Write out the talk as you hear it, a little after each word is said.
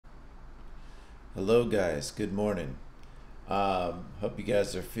Hello guys, good morning. Hope you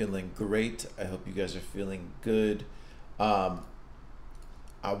guys are feeling great. I hope you guys are feeling good. Um,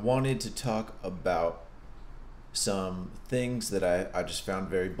 I wanted to talk about some things that I just found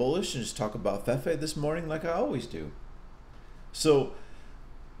very bullish and just talk about FEFE this morning like I always do. So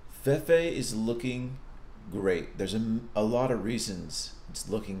FEFE is looking great. There's a lot of reasons it's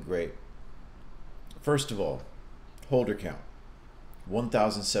looking great. First of all, holder count,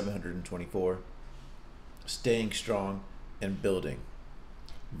 1,724, staying strong and building.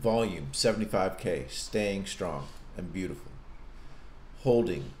 Volume 75K, staying strong and beautiful.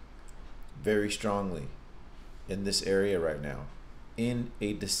 Holding very strongly in this area right now in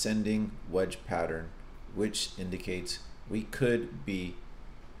a descending wedge pattern, which indicates we could be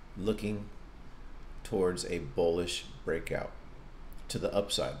looking towards a bullish breakout to the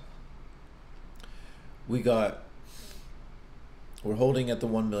upside. We're holding at the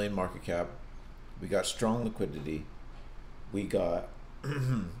 1 million market cap. We got strong liquidity. We got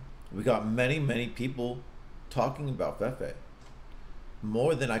we got many people talking about FEFE,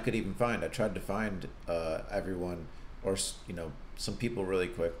 more than I could even find. I tried to find everyone, or some people really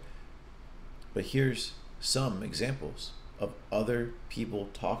quick, but here's some examples of other people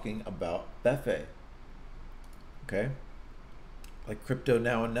talking about FEFE. Okay, like Crypto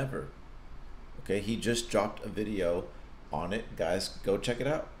Now and Never. Okay, he just dropped a video on it. Guys, go check it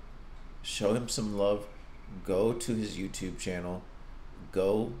out. Show him some love. Go to his YouTube channel.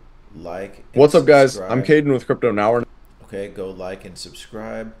 Go like and What's up, guys? subscribe. I'm Caden with Crypto Now. Okay, go like and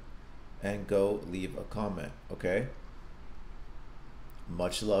subscribe and go leave a comment. Okay,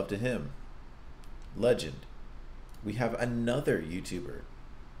 much love to him. Legend. We have another YouTuber.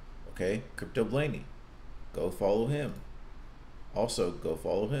 Okay, Crypto Blaney. Go follow him. Also, go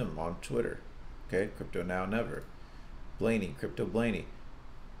follow him on Twitter. Okay, Crypto Now Never. Blaney, Crypto Blaney.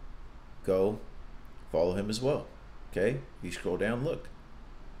 Go follow him as well. Okay, you scroll down, look.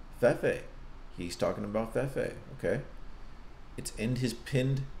 FEFE. He's talking about FEFE. Okay, it's in his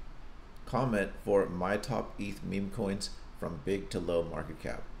pinned comment for my top ETH meme coins from big to low market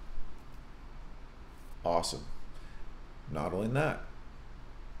cap. Awesome. Not only that,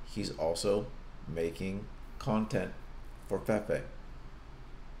 he's also making content for FEFE.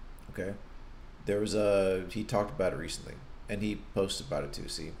 Okay, he talked about it recently and he posted about it too.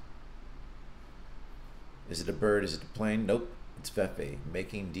 See, is it a bird? Is it a plane? Nope, it's FEFE,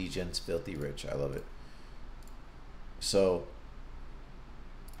 making degens filthy rich. I love it. So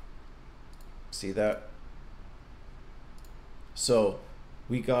see that? So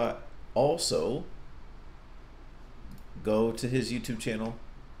we got, also go to his YouTube channel,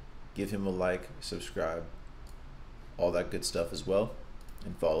 give him a like, subscribe, all that good stuff as well,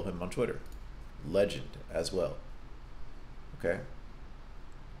 and follow him on Twitter. Legend as well. Okay,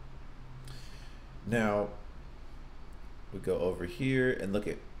 now we go over here and look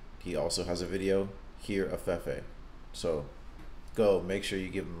at, he also has a video here of FEFE. So go, make sure you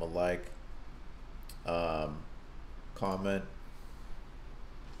give him a like, comment,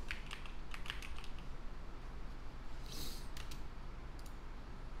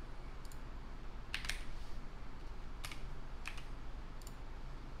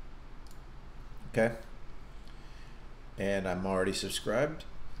 okay, and I'm already subscribed.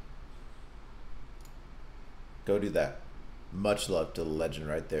 Go do that. Much love to the legend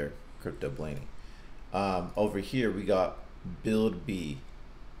right there, Crypto Blaney. Over here we got Build B.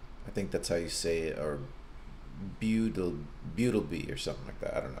 I think that's how you say it, or Build or something like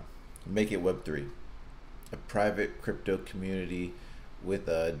that. I don't know. Make it Web3, a private crypto community with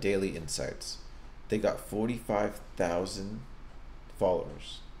daily insights. They got 45,000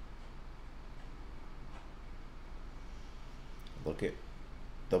 followers. Look at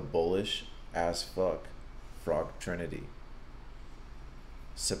the bullish as fuck Frog Trinity.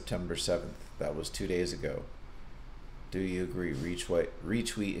 September 7th. That was 2 days ago. Do you agree?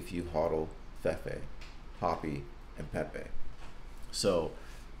 Retweet if you hodl FEFE, Hoppy, and Pepe. So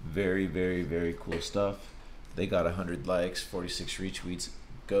very cool stuff. They got 100 likes, 46 retweets.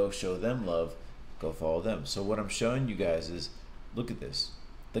 Go show them love. Go follow them. So what I'm showing you guys is, look at this.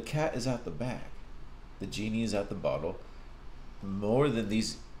 The cat is out the bag. The genie is out the bottle. More than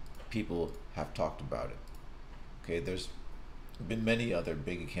these people have talked about it. Okay, there's been many other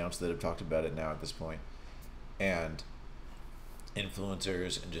big accounts that have talked about it now at this point, and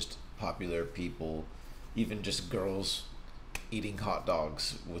influencers and just popular people, even just girls eating hot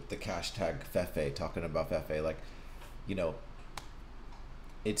dogs with the hashtag FEFE, talking about FEFE. Like,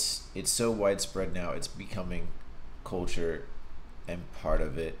 it's so widespread now, it's becoming culture and part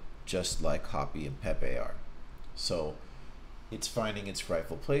of it, just like Hoppy and Pepe are. So it's finding its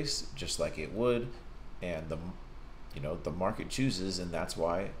rightful place just like it would, and the market chooses, and that's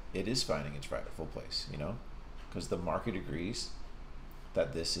why it is finding its rightful place, because the market agrees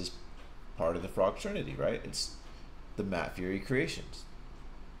that this is part of the Frog Trinity, right? It's the Matt Fury creations,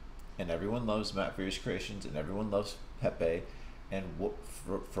 and everyone loves Matt Fury's creations, and everyone loves Pepe, and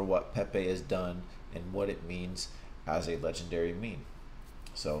for what Pepe has done and what it means as a legendary meme.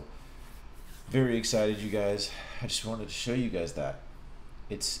 So very excited, you guys. I just wanted to show you guys that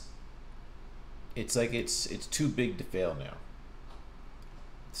it's like it's too big to fail now.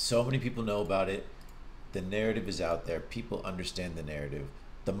 So many people know about it. The narrative is out there. People understand the narrative.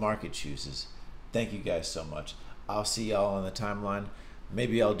 The market chooses. Thank you guys so much. I'll see y'all on the timeline.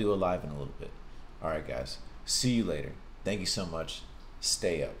 Maybe I'll do a live in a little bit. All right, guys. See you later. Thank you so much.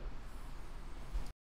 Stay up.